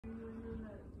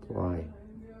Why?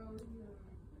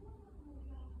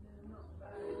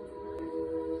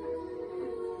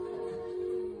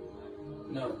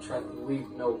 No, we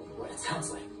know what it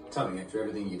sounds like. Tell me, after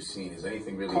everything you've seen, is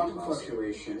anything really Quantum possible?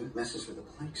 fluctuation messes with the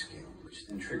Planck scale, which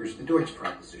then triggers the Deutsch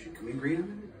proposition. Can we agree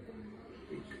on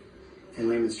it? In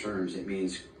layman's terms, it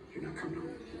means you're not coming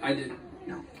home. I did.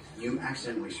 No, you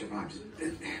accidentally survived.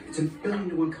 It's a 1,000,000,000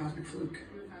 to 1 cosmic fluke.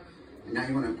 And now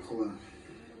you want to pull a...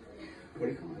 What do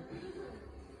you call it?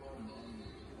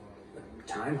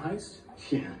 Time heist?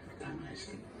 Yeah, time heist.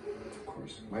 Of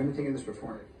course. Why haven't we taken this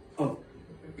before? Oh,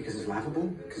 because it's laughable?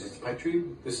 Because it's a pipe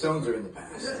dream? The stones are in the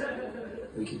past.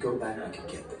 We could go back, we could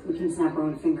get them. We can snap our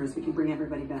own fingers. We can bring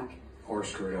everybody back. Or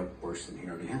screw it up worse than he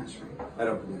already has, right? I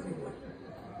don't believe we would.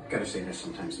 Gotta say, there's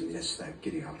sometimes this that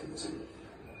giddy optimism.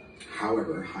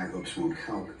 However, high hopes won't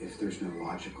help if there's no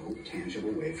logical,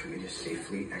 tangible way for me to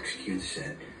safely execute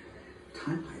said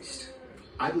time heist.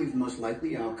 I believe the most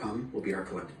likely outcome will be our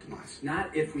collective demise.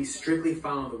 Not if we strictly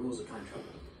follow the rules of time travel.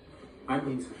 That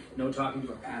means no talking to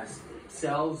our past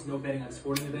selves, no betting on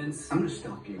sporting events. I'm gonna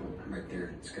stop you right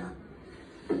there, Scott.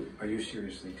 Are you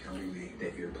seriously telling me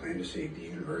that your plan to save the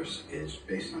universe is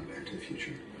based on Back to the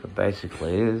Future? It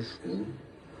basically is. Isn't it?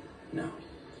 No.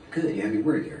 Good, you had me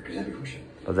worried there, because that'd be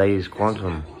bullshit. But they use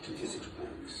quantum. Quantum physics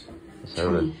works.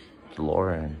 So the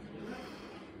DeLorean.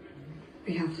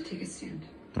 We have to take a stand.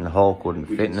 And the Hulk wouldn't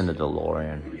fit in the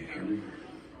DeLorean. You hear me?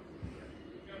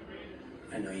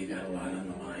 I know you got a lot on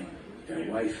the line. You got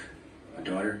a wife, a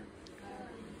daughter.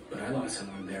 But I lost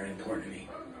someone very important to me.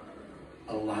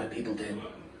 A lot of people did.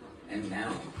 And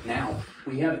now,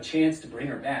 we have a chance to bring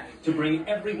her back. To bring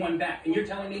everyone back. And you're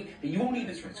telling me that you won't need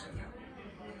this risk of that.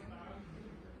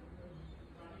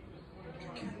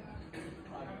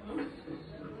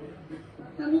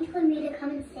 Mommy told me to come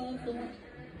and save you.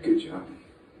 Good job.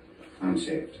 I'm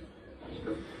saved.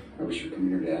 I wish you'd come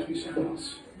here to ask me something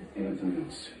else. Anything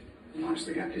else. I'm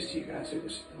honestly got pissed at you guys. It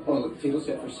was... Oh, look, table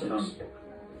set for 6.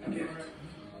 I get it.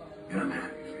 And I'm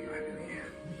happy for you. I really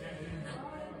am.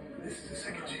 This is a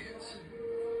second chance.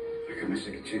 I got my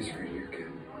second chance for a year,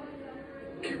 kid.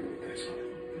 Can't believe that's all.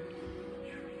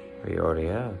 We already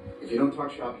have. If you don't talk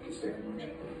shop, you can stay for lunch.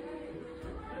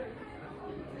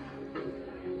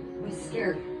 We're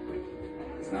scared.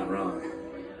 It's not wrong.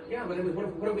 Yeah, but what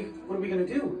are we gonna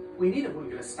do? We need it. We're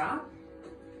gonna stop?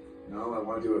 No, I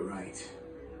want to do it right.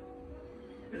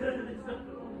 We're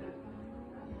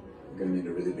gonna need a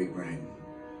really big brain.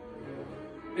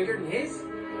 Bigger than his?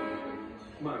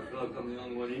 Come on, I feel like I'm the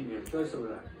only one in here. Try some of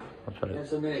that. I'll try to Have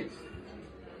some eggs.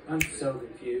 I'm so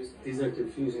confused. These are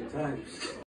confusing times.